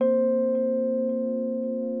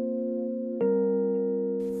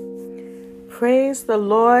Praise the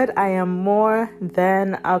Lord, I am more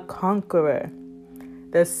than a conqueror.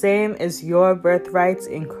 The same is your birthright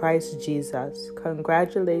in Christ Jesus.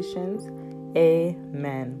 Congratulations.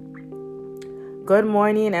 Amen. Good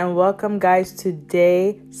morning and welcome, guys, to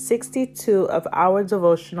day 62 of our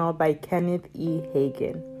devotional by Kenneth E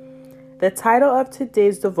Hagin. The title of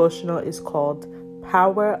today's devotional is called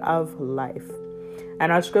Power of Life.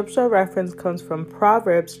 And our scripture reference comes from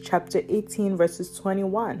Proverbs chapter 18, verses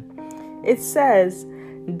 21. It says,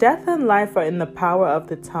 "Death and life are in the power of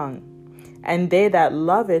the tongue, and they that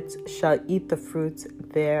love it shall eat the fruit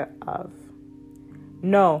thereof."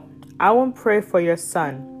 "No, I won't pray for your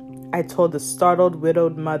son," I told the startled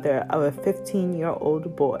widowed mother of a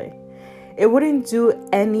 15-year-old boy. "It wouldn't do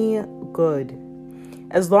any good.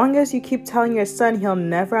 As long as you keep telling your son he'll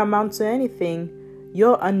never amount to anything,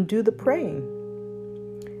 you'll undo the praying."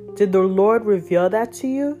 "Did the Lord reveal that to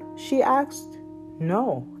you?" she asked.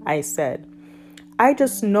 "No," I said. "I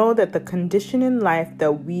just know that the condition in life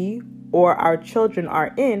that we or our children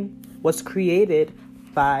are in was created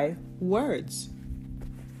by words."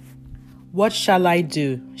 "What shall I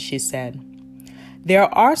do?" she said. "There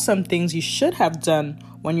are some things you should have done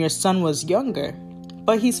when your son was younger,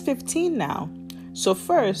 but he's 15 now. So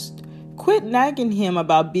first, quit nagging him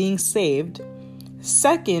about being saved.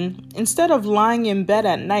 Second, instead of lying in bed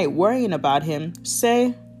at night worrying about him,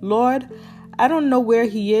 say, 'Lord, I don't know where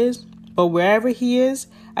he is, but wherever he is,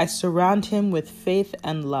 I surround him with faith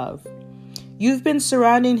and love.' You've been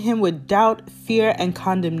surrounding him with doubt, fear, and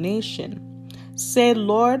condemnation. Say,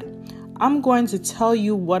 'Lord, I'm going to tell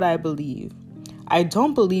you what I believe. I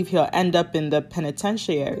don't believe he'll end up in the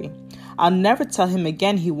penitentiary. I'll never tell him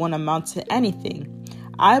again he won't amount to anything.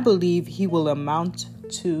 I believe he will amount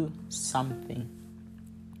to something.'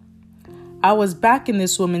 I was back in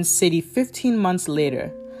this woman's city 15 months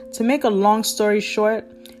later. To make a long story short,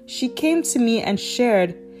 she came to me and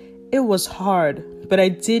shared, 'It was hard, but I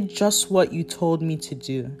did just what you told me to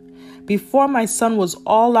do. Before, my son was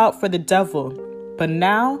all out for the devil, but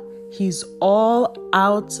now he's all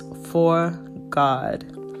out for God.'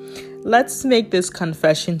 Let's make this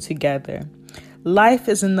confession together. Life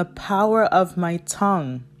is in the power of my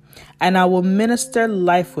tongue, and I will minister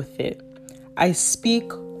life with it. I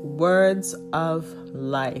speak words of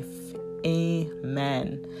life.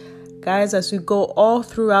 Amen." Guys, as we go all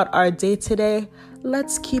throughout our day today,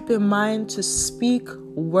 let's keep in mind to speak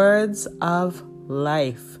words of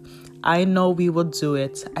life. I know we will do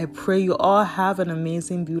it. I pray you all have an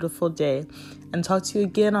amazing, beautiful day, and talk to you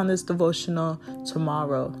again on this devotional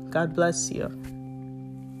tomorrow. God bless you.